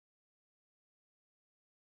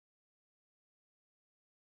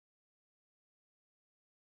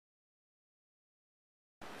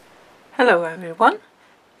Hello everyone,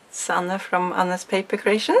 it's Anna from Anna's Paper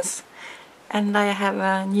Creations, and I have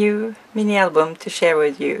a new mini album to share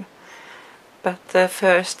with you. But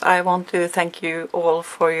first I want to thank you all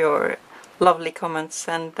for your lovely comments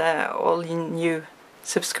and all you new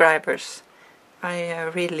subscribers.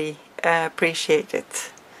 I really appreciate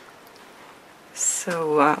it.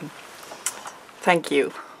 So thank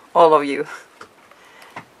you, all of you.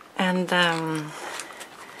 And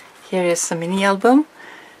here is a mini album.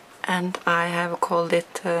 And I have called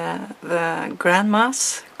it the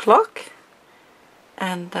Grandma's Clock,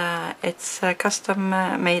 and it's a custom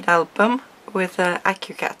made album with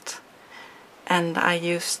Accucut, and I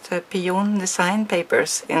used Pion design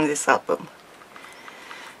papers in this album.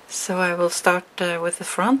 So I will start with the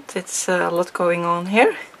front. It's a lot going on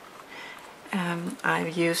here.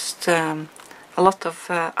 I've used a lot of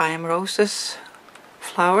iamroses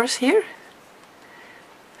flowers here.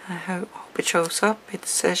 I hope it shows up.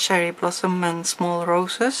 It's cherry blossom and small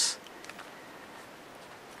roses.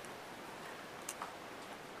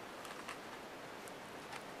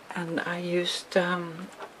 And I used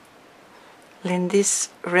Lindy's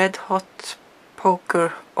red hot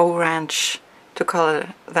poker orange to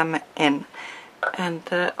color them in. And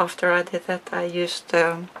after I did that, I used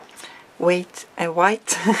white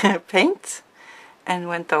paint and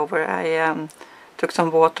went over. I took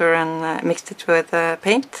some water and mixed it with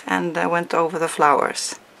paint and went over the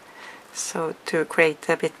flowers, so to create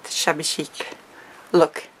a bit shabby chic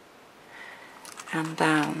look. And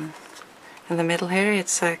in the middle here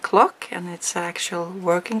it's a clock, and it's an actual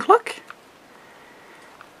working clock.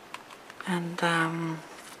 And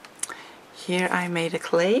here I made a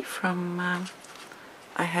clay from,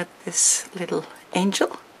 I had this little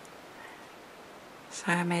angel, so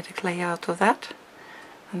I made a clay out of that,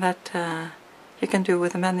 and that you can do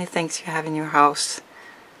with many things you have in your house,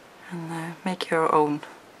 and make your own.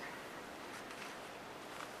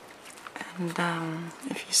 And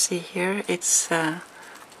if you see here, it's a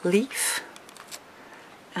leaf,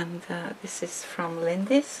 and this is from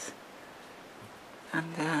Lindy's,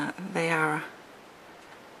 and they are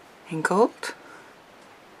in gold,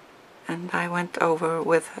 and I went over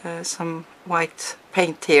with some white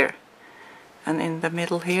paint here, and in the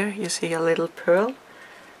middle here you see a little pearl,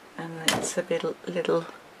 and it's a little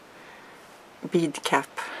bead cap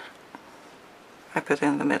I put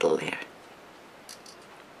in the middle here.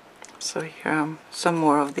 So here are some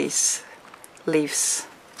more of these leaves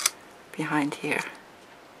behind here.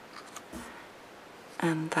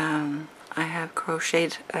 And I have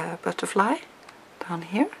crocheted a butterfly down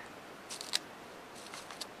here.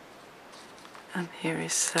 And here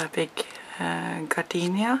is a big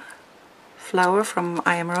gardenia flower from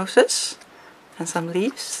iamroses. And some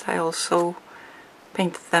leaves. I also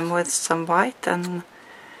painted them with some white and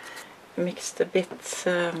mixed a bit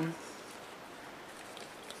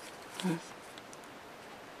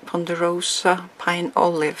Ponderosa pine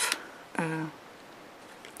olive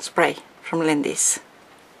spray from Lindy's.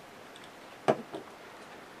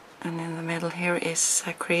 And in the middle here is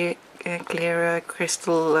a clear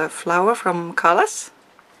crystal flower from Callas.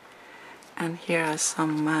 And here are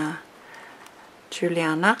some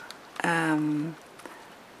Juliana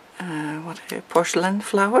porcelain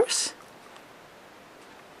flowers,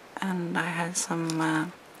 and I had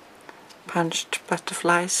some punched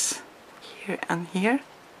butterflies here and here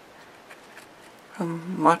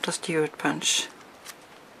from Martha Stewart punch.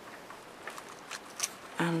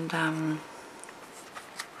 And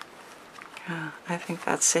I think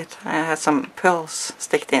that's it. I had some pearls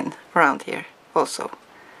sticked in around here also,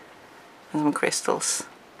 and some crystals.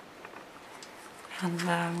 And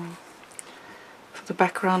for the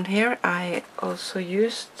background here I also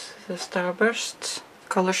used the Starburst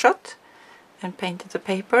color shot and painted the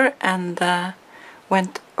paper, and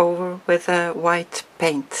went over with a white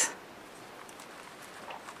paint.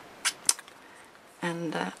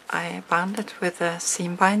 And I bound it with a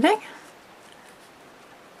seam binding,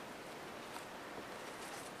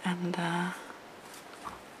 and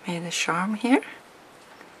made a charm here.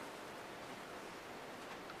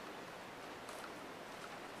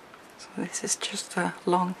 This is just a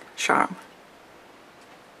long charm.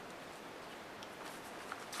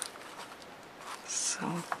 So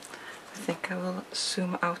I think I will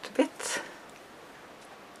zoom out a bit.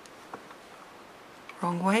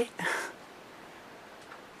 Wrong way.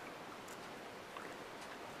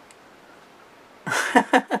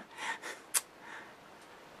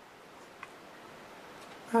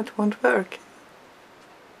 That won't work.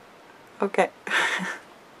 Okay.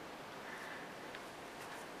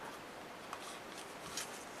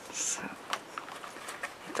 So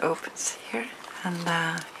it opens here, and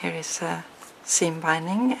here is a seam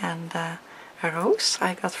binding and a rose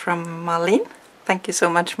I got from Marianne. Thank you so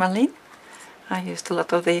much, Marianne. I used a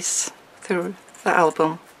lot of these through the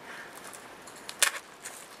album,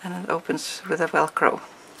 and it opens with a velcro.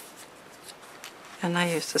 And I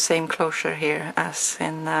used the same closure here as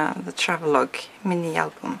in the travelogue mini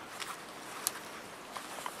album.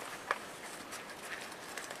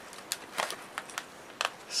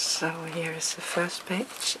 So here is the first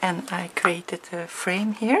page, and I created a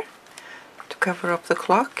frame here to cover up the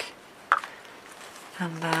clock,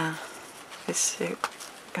 and this you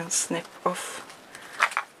can snip off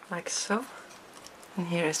like so. And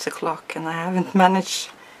here is the clock, and I haven't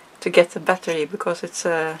managed to get the battery because it's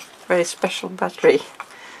a very special battery,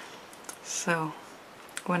 so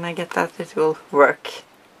when I get that it will work.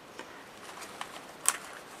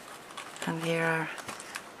 And here are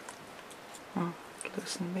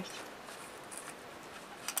loosen a bit.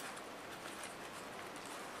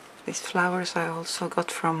 These flowers I also got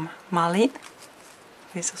from Marianne.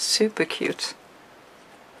 These are super cute.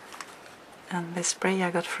 And this spray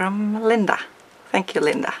I got from Linda. Thank you,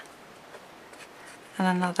 Linda. And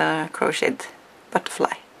another crocheted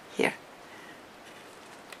butterfly here.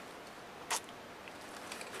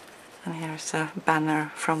 And here's a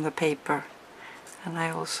banner from the paper, and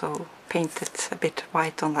I also painted a bit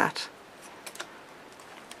white on that.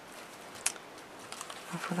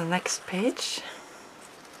 And for the next page,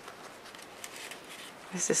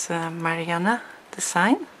 this is a Marianne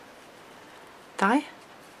design die.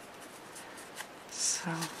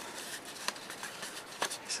 So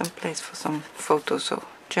some place for some photos or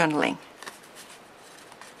journaling.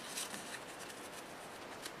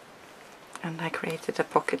 And I created a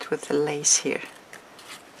pocket with the lace here,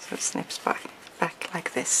 so it snips back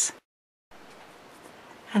like this.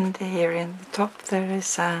 And here in the top there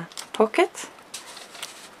is a pocket,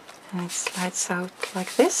 and it slides out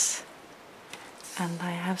like this. And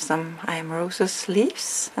I have some iamroses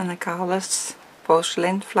leaves and a colorless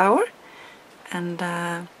porcelain flower, and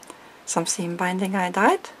some seam binding I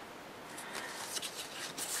dyed.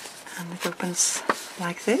 And it opens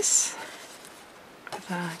like this, with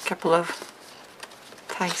a couple of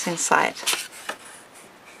tags inside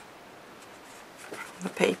from the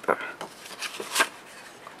paper.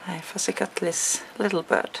 I fussy cut this little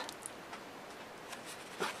bird.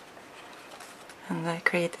 And I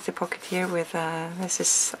created a pocket here with, this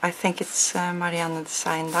is, I think it's Marianne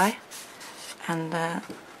design die, and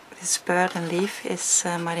this bird and leaf is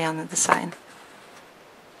Marianne design.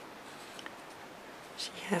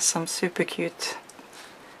 She has some super cute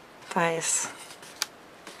dies.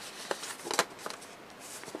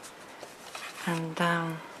 And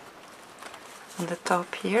on the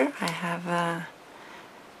top here I have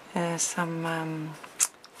some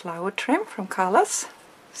flower trim from Carla's.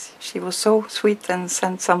 She was so sweet and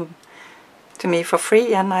sent some to me for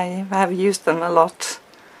free, and I have used them a lot.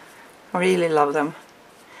 I really love them.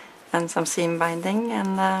 And some seam binding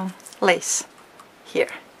and lace here.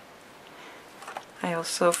 I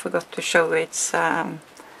also forgot to show its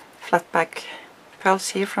flat back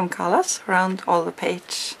pearls here from Carla's around all the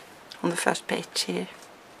page, on the first page here.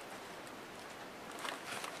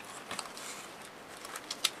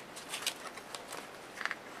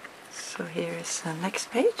 So here is the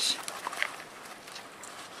next page,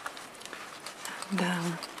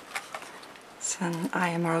 and it's an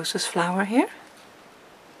iamroses flower here,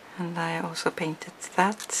 and I also painted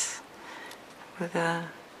that with the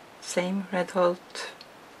same red hot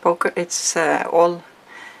poker. It's all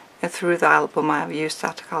through the album I've used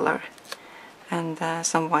that color, and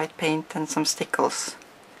some white paint and some stickles,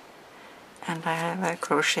 and I have a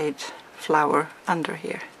crocheted flower under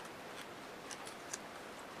here.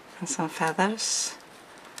 And some feathers.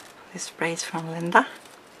 This sprays from Linda,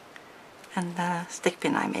 and a stick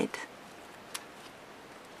pin I made.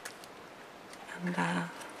 And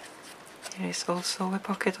here is also a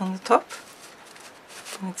pocket on the top,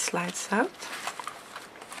 and it slides out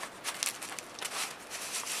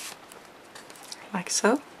like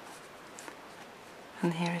so.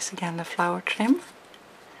 And here is again the flower trim,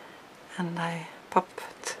 and I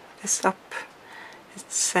popped this up.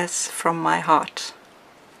 It says "From my heart."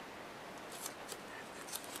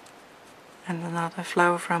 And another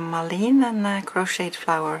flower from Marianne, and a crocheted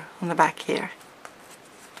flower on the back here.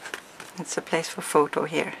 It's a place for photo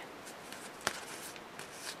here.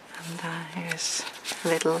 And here's a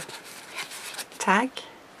little tag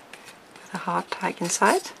with a heart tag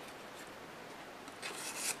inside.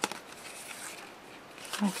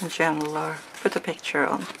 I can journal or put a picture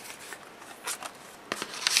on.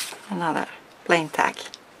 Another plain tag.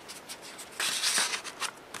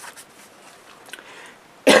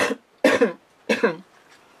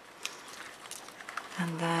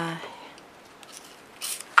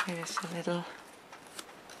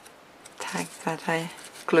 that I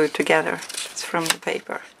glued together. It's from the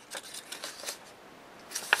paper.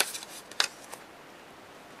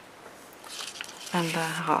 And a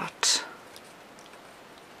heart.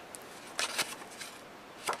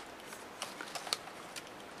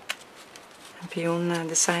 And Pion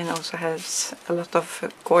design also has a lot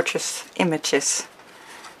of gorgeous images.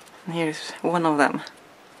 And here's one of them.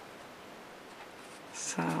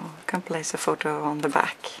 So I can place a photo on the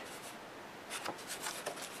back.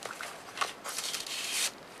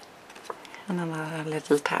 And another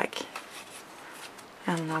little tag.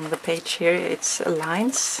 And on the page here it's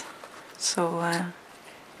lines, so you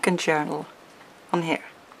can journal on here.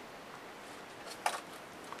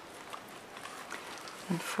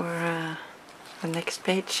 And for the next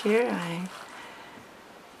page here,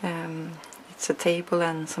 it's a table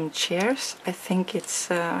and some chairs. I think it's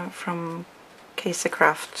from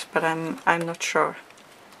Craft, but I'm not sure.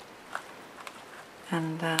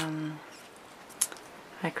 And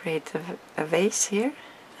I create a vase here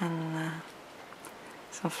and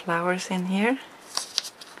some flowers in here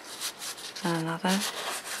and another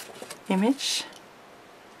image.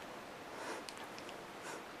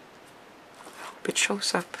 Hope it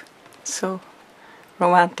shows up. So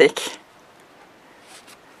romantic.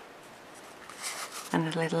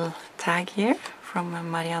 And a little tag here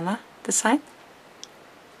from Marianne design.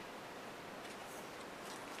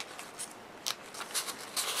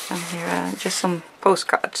 And here are just some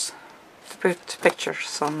postcards to put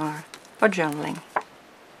pictures on or journaling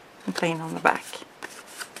and plain on the back.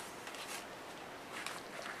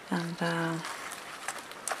 And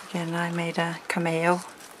again I made a cameo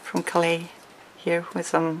from clay here with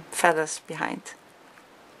some feathers behind.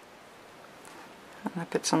 And I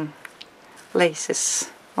put some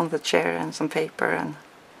laces on the chair and some paper, and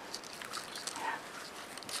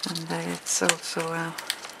it's also a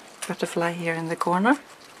butterfly here in the corner.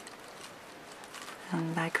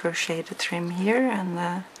 And I crocheted a trim here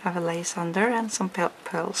and have a lace under and some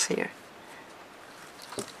pearls here.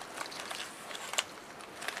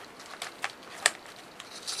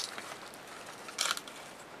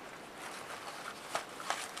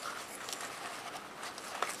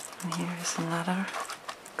 And here is another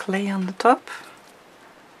clay on the top.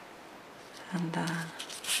 And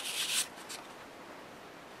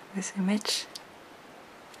this image.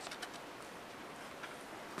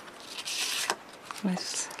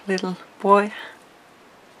 This little boy.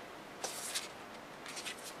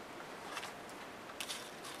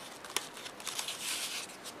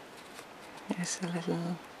 Here's a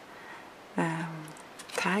little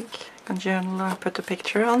tag, I can journal or put a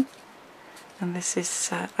picture on. And this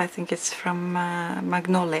is, I think it's from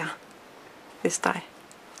Magnolia, this die.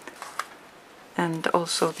 And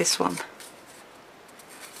also this one.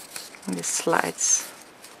 And this slides.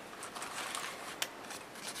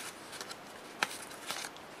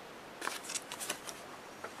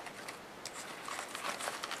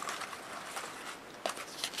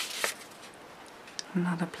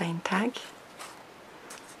 Another plain tag.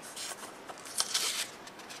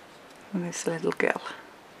 And this little girl.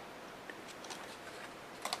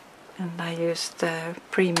 And I used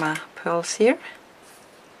Prima pearls here.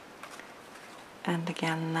 And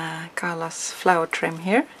again Carla's flower trim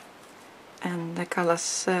here. And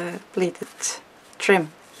Carla's pleated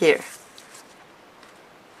trim here.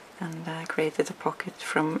 And I created a pocket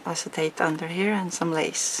from acetate under here and some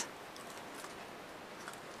lace.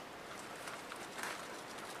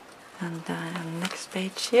 And next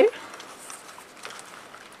page here.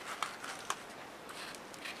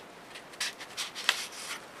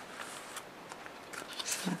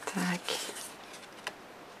 So tag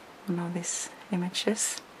one of these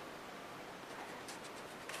images.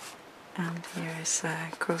 And here is a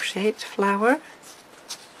crocheted flower.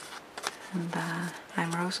 And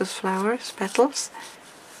iamroses flowers, petals.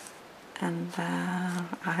 And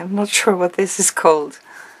I'm not sure what this is called.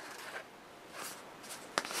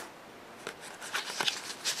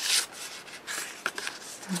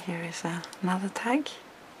 And here is another tag.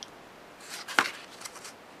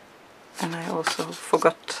 And I also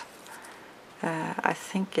forgot, I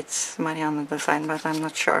think it's Marianne design, but I'm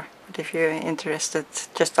not sure. But if you're interested,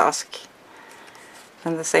 just ask.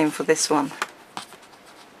 And the same for this one.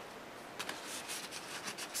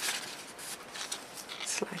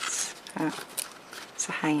 It's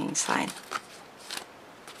a hanging sign,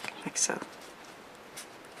 like so.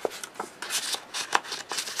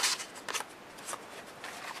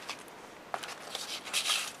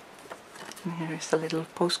 And here is a little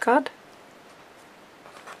postcard.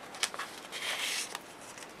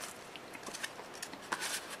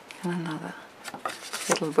 And another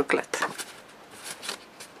little booklet.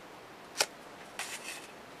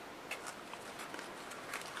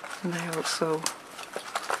 And I also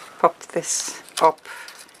popped this up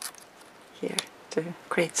here to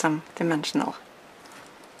create some dimensional.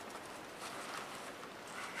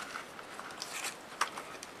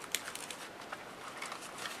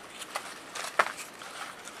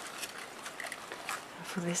 And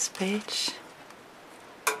for this page,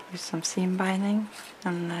 use some seam binding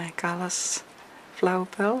and Gala's flower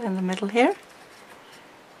pearl in the middle here.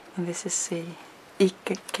 And this is the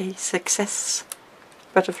Accucut Success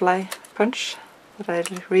butterfly punch that I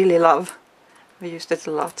really love. I used it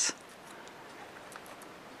a lot.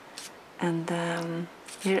 And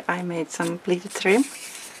here I made some pleated trim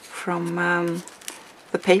from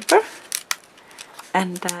the paper,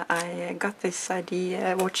 and I got this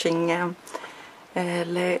idea watching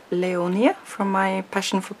Leonie from my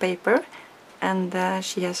Passion for Paper, and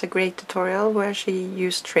she has a great tutorial where she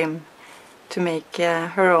used trim to make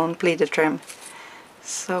her own pleated trim.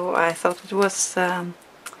 So I thought it was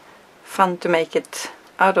fun to make it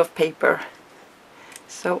out of paper.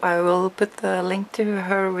 So I will put the link to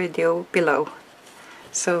her video below.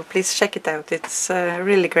 So please check it out, it's a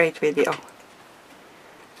really great video.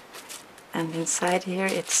 And inside here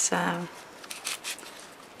it's, yeah,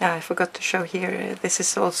 I forgot to show here, this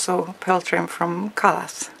is also pearl trim from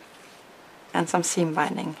Calas. And some seam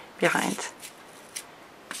binding behind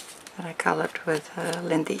that I colored with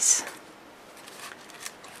Lindy's.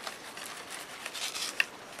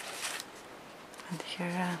 And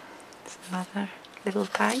here is another little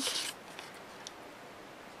tag.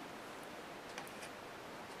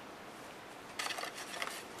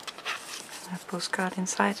 A postcard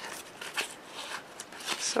inside.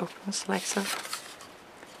 This opens like so.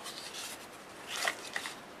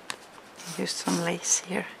 Used some lace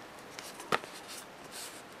here.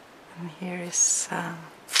 And here is,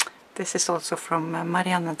 this is also from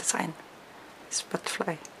Marianne design. This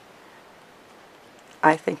butterfly,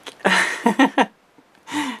 I think.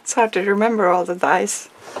 It's hard to remember all the dies.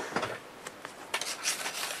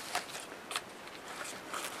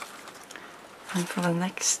 And for the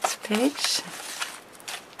next page,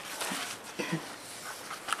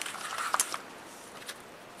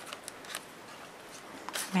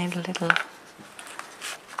 made a little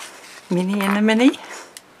mini in a mini,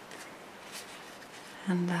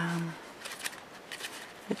 and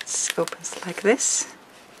it opens like this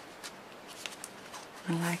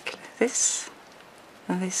and like this.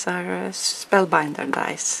 And these are Spellbinder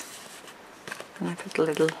dies. And I put a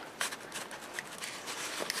little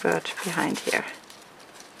bird behind here.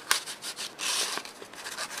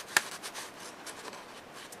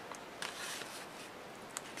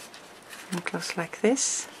 And close like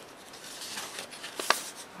this.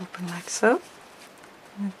 Open like so.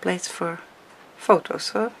 And it plays for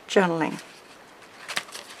photos or journaling.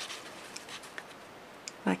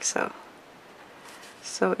 Like so.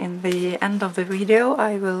 So in the end of the video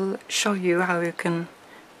I will show you how you can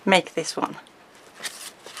make this one.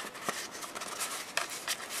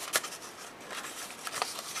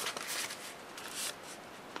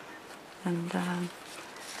 And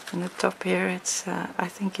in the top here it's, I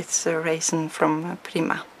think it's a raisin from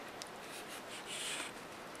Prima.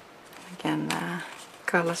 Again,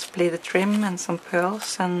 Carla's pleated trim and some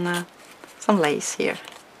pearls and some lace here.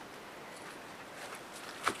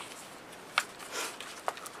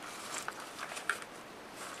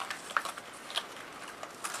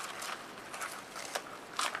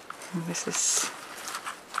 And this is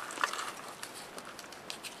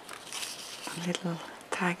a little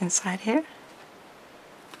tag inside here.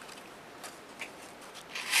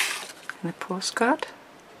 And a postcard.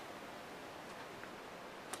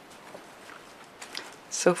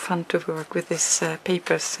 It's so fun to work with these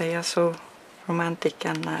papers. They are so romantic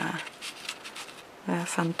and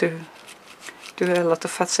fun to do a lot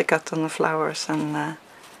of fussy cut on the flowers and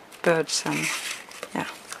birds and yeah.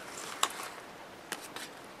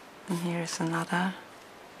 And here is another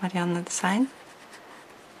Marianne design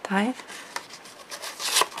die.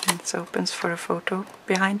 And it opens for a photo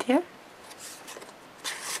behind here.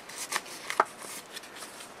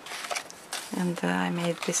 And I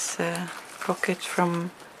made this pocket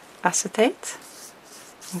from acetate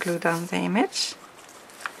and glue down the image.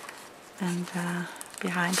 And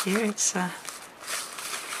behind here it's a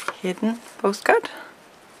hidden postcard.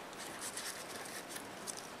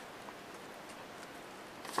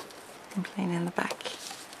 And plain in the back.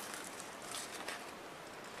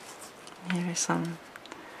 And here is some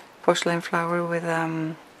porcelain flower with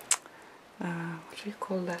what do you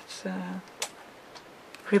call that?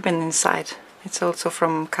 Ribbon inside. It's also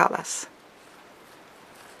from Calas.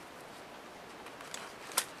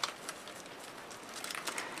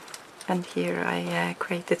 And here I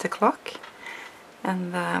created a clock,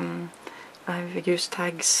 and I've used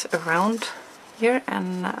tags around here,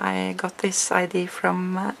 and I got this idea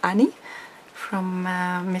from Annie from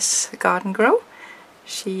Miss Garden Grow.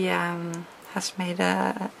 She has made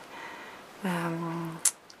a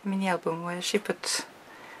mini album where she put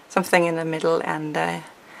something in the middle and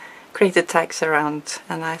created tags around,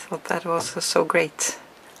 and I thought that was a so great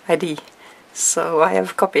idea, so I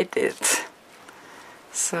have copied it.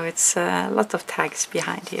 So it's a lot of tags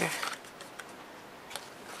behind here.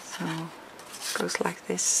 So it goes like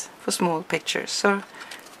this for small pictures or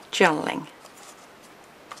journaling.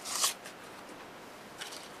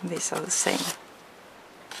 These are the same,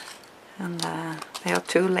 and there are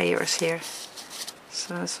 2 layers here,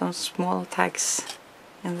 so some small tags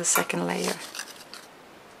in the second layer.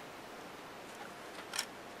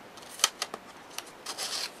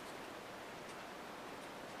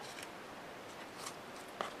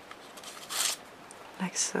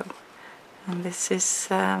 Like so. And this is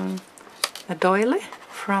a doily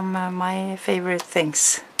from My Favorite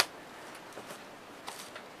Things.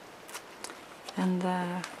 And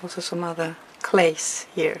also some other clays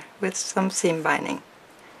here with some seam binding.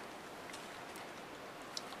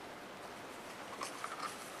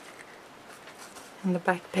 On the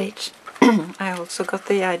back page I also got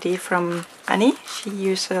the idea from Annie. She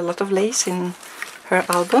used a lot of lace in her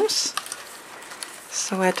albums.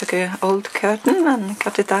 So I took an old curtain and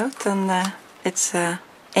cut it out, and it's an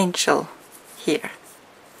angel here.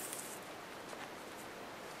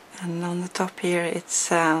 And on the top here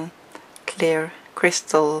it's a clear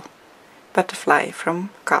crystal butterfly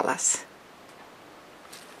from Carla's.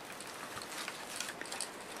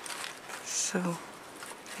 So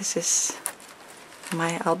this is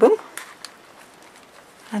my album,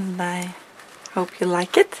 and I hope you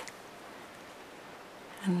like it.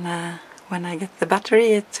 And when I get the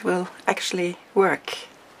battery it will actually work.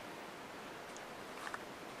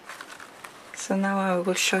 So now I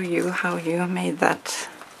will show you how you made that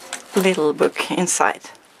little book inside.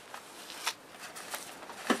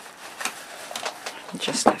 You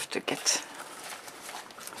just have to get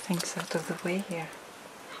things out of the way here.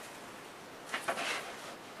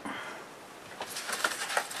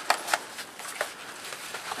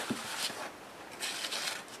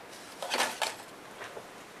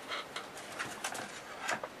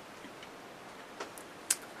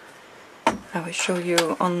 I will show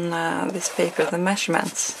you on this paper the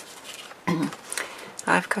measurements.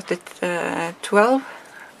 I've cut it 12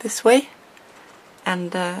 this way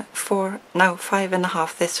and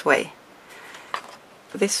 5.5 this way.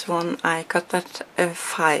 This one I cut at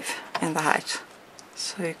 5 in the height,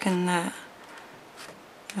 so you can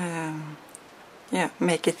yeah,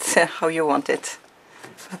 make it how you want it.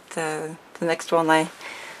 But the next one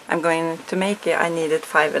I'm going to make it, I needed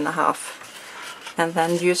 5.5. And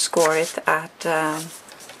then you score it at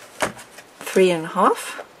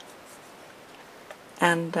 3.5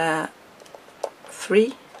 and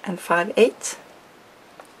 3 5/8,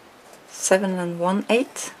 7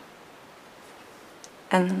 1/8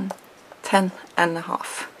 and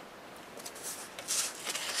 10.5.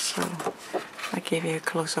 So I'll give you a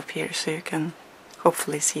close up here so you can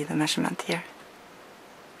hopefully see the measurement here.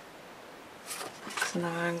 So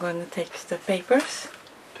now I'm going to take the papers.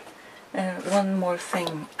 One more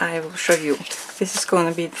thing I will show you. This is going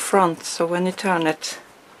to be the front, so when you turn it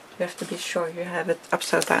you have to be sure you have it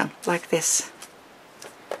upside down like this,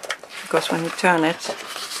 because when you turn it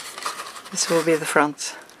this will be the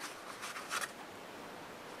front.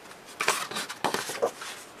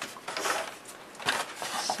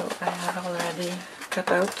 So I have already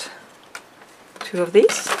cut out 2 of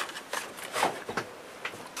these.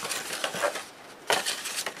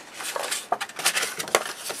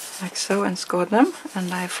 Like so, and score them,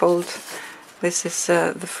 and I fold. This is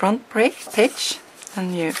the front page,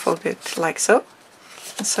 and you fold it like so,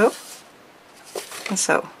 and so, and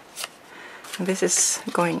so. And this is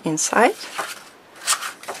going inside,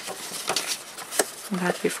 and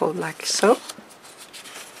that you fold like so,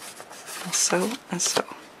 and so, and so.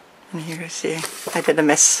 And here you see I did a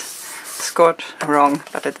mess, scored wrong,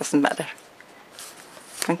 but it doesn't matter.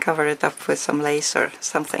 You can cover it up with some lace or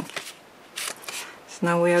something.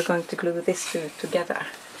 Now we are going to glue these 2 together.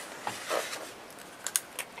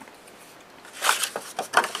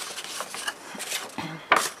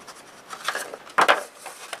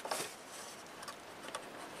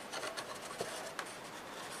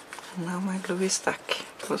 And now my glue is stuck.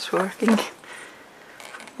 It was working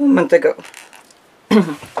a moment ago. I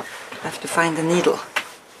have to find a needle.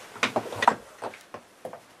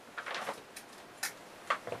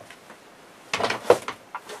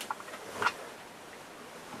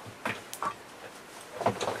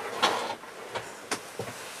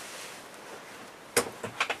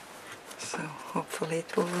 hopefully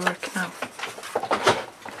it will work now.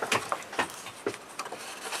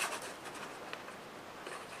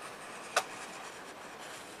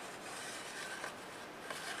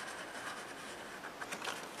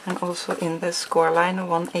 And also in the score line of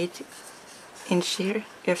 1/8 inch here,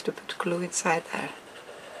 you have to put glue inside there.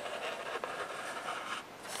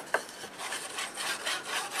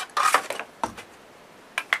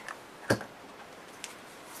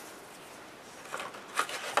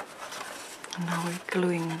 And now we're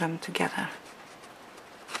gluing them together.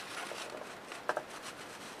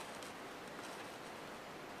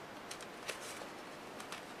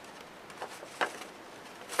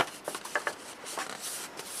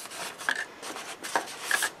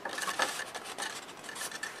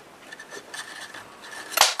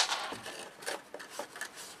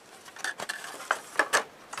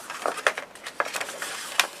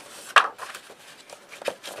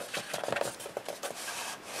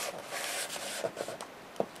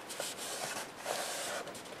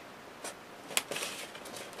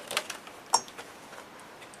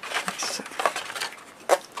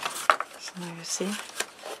 Now you see,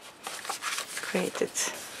 created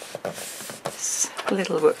this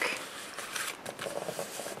little book.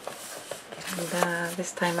 And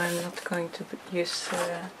this time I'm not going to use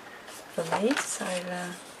the lace.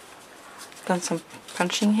 I've done some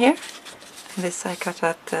punching here. This I cut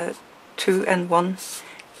at 2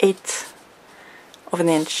 1/8 of an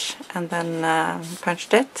inch, and then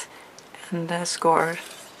punched it and score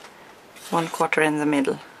 1/4 in the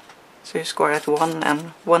middle. So you score at 1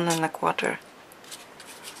 and 1 1/4.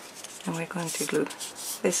 And we're going to glue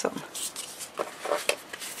this on.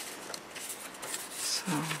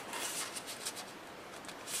 So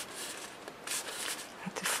I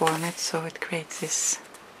have to form it so it creates this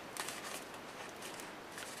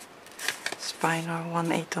spine, or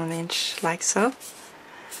 1/8 of an inch, like so.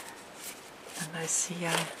 And I see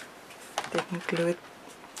I didn't glue it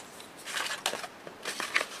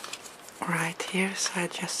right here, so I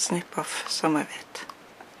just snip off some of it.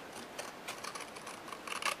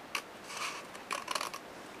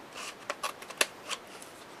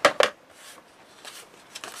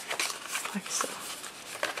 Like so.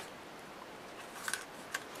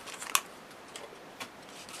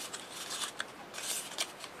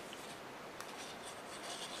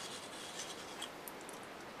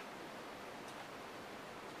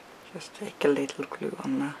 Just take a little glue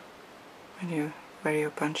on where you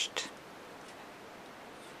punched.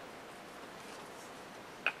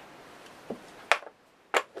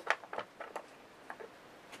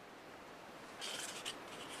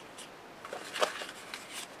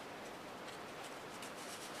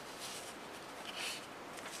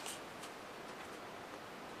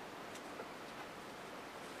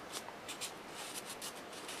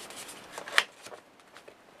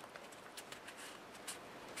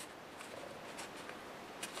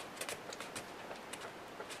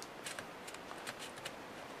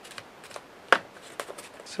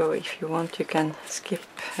 So if you want, you can skip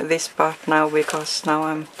this part now, because now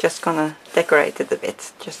I'm just gonna decorate it a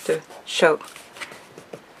bit, just to show.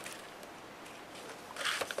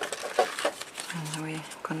 And we're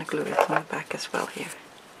gonna glue it on the back as well here.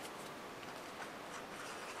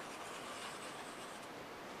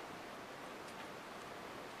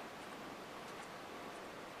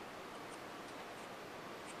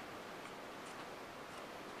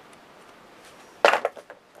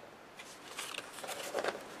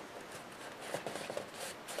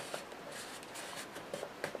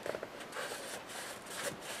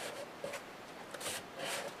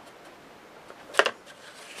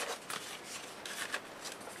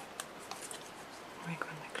 We're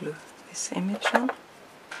going to glue this image on.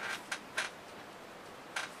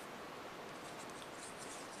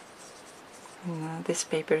 And, this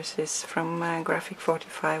paper is from Graphic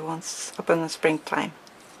 45, Once Upon a Springtime.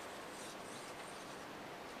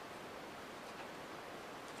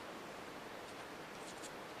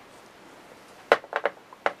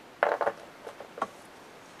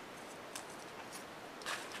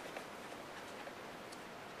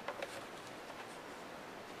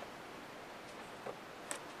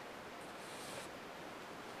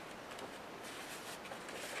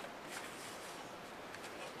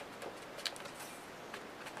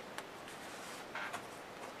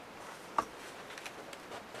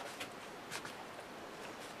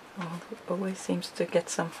 Always seems to get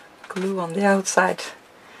some glue on the outside,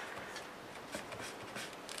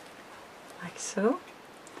 like so.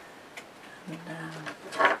 And,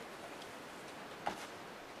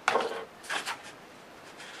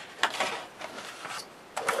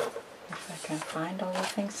 if I can find all the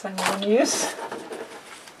things I'm going to use.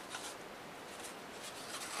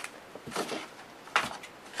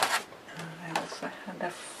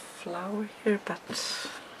 flower here, but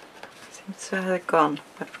seems to have gone,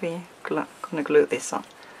 but we're gonna glue this on.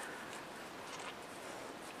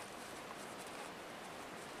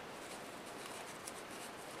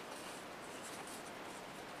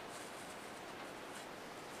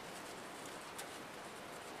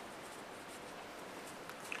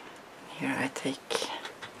 Here I take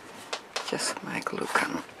just my glue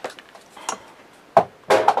gun.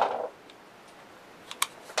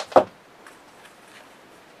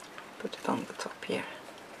 Put it on the top here.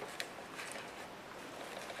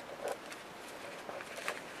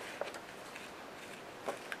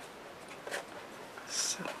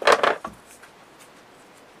 So.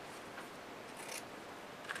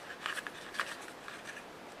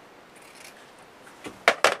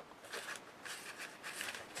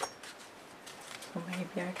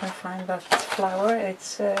 Maybe I can find that flower.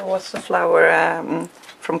 It was a flower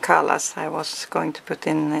from Kalas I was going to put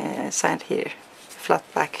inside here. Flat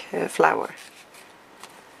back flower.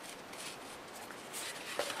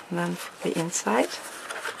 And then for the inside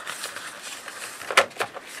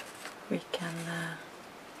we can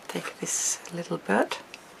take this little bird.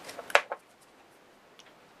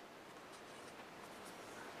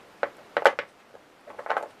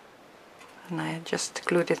 And I just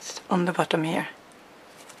glued it on the bottom here.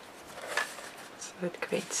 So it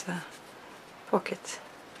creates a pocket.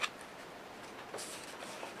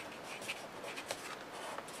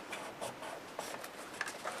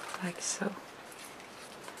 Like so.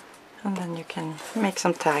 And then you can make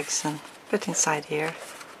some tags and put inside here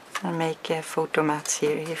and make photo mats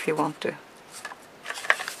here if you want to.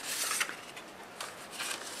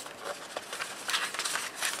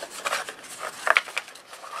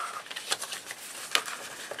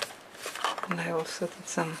 And I also did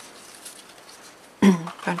some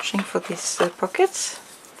punching for these pockets.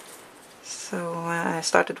 So I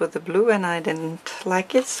started with the blue and I didn't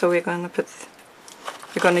like it, so we're going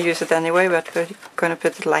to use it anyway, but we're going to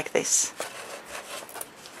put it like this.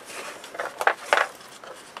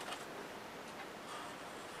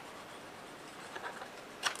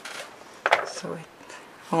 So it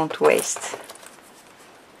won't waste.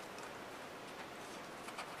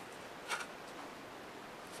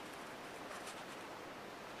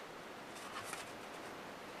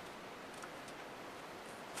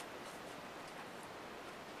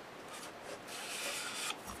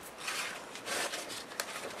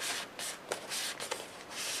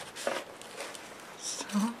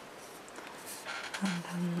 And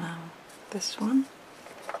then this one.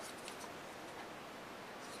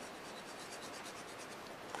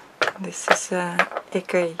 This is a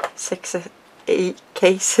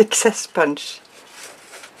K6S sponge.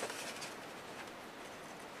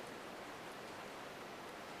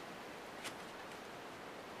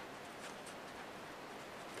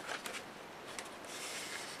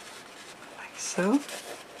 Like so.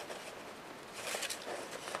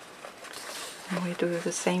 And we do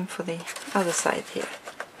the same for the other side here.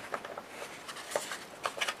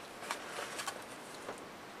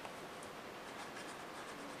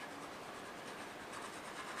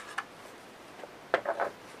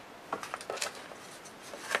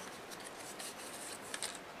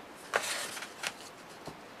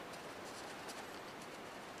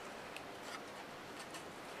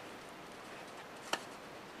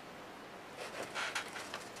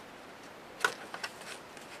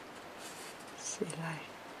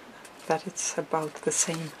 Like that, it's about the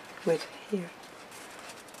same width here.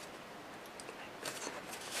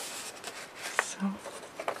 Like so.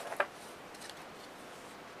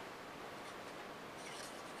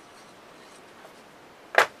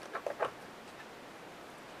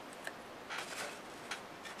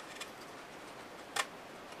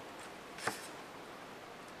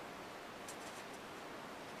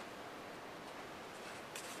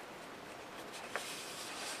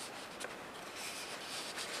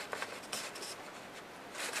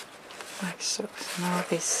 Like so. So now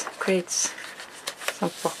this creates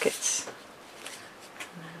some pockets.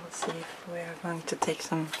 And we'll see if we are going to take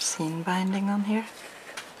some seam binding on here.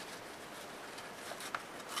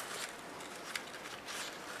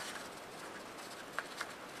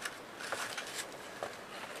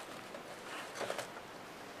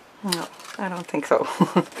 No, I don't think so.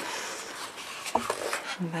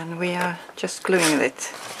 And then we are just gluing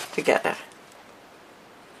it together.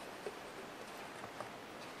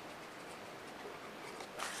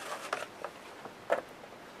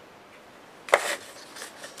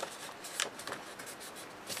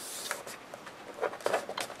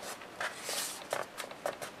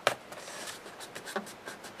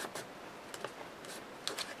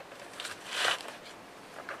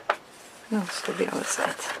 No, it's to the other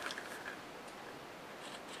side.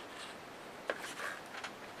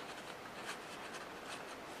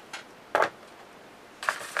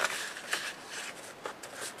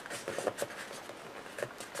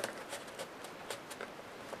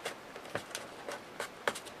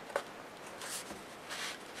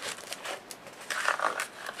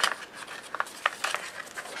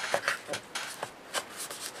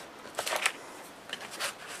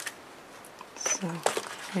 So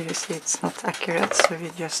here you see it's not accurate, so you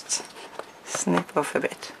just snip off a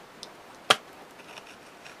bit.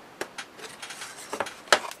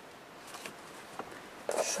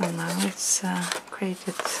 So now it's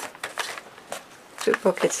created 2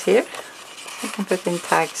 pockets here. You can put in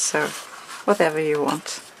tags or whatever you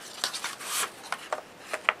want.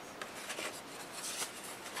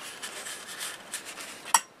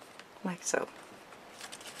 Like so.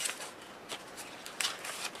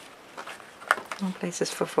 And places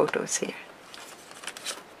for photos here.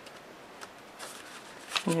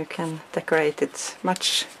 And you can decorate it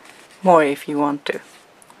much more if you want to.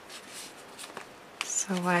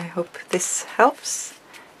 So I hope this helps,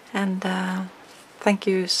 and thank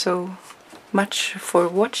you so much for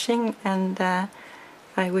watching, and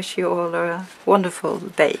I wish you all a wonderful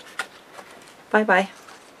day. Bye bye.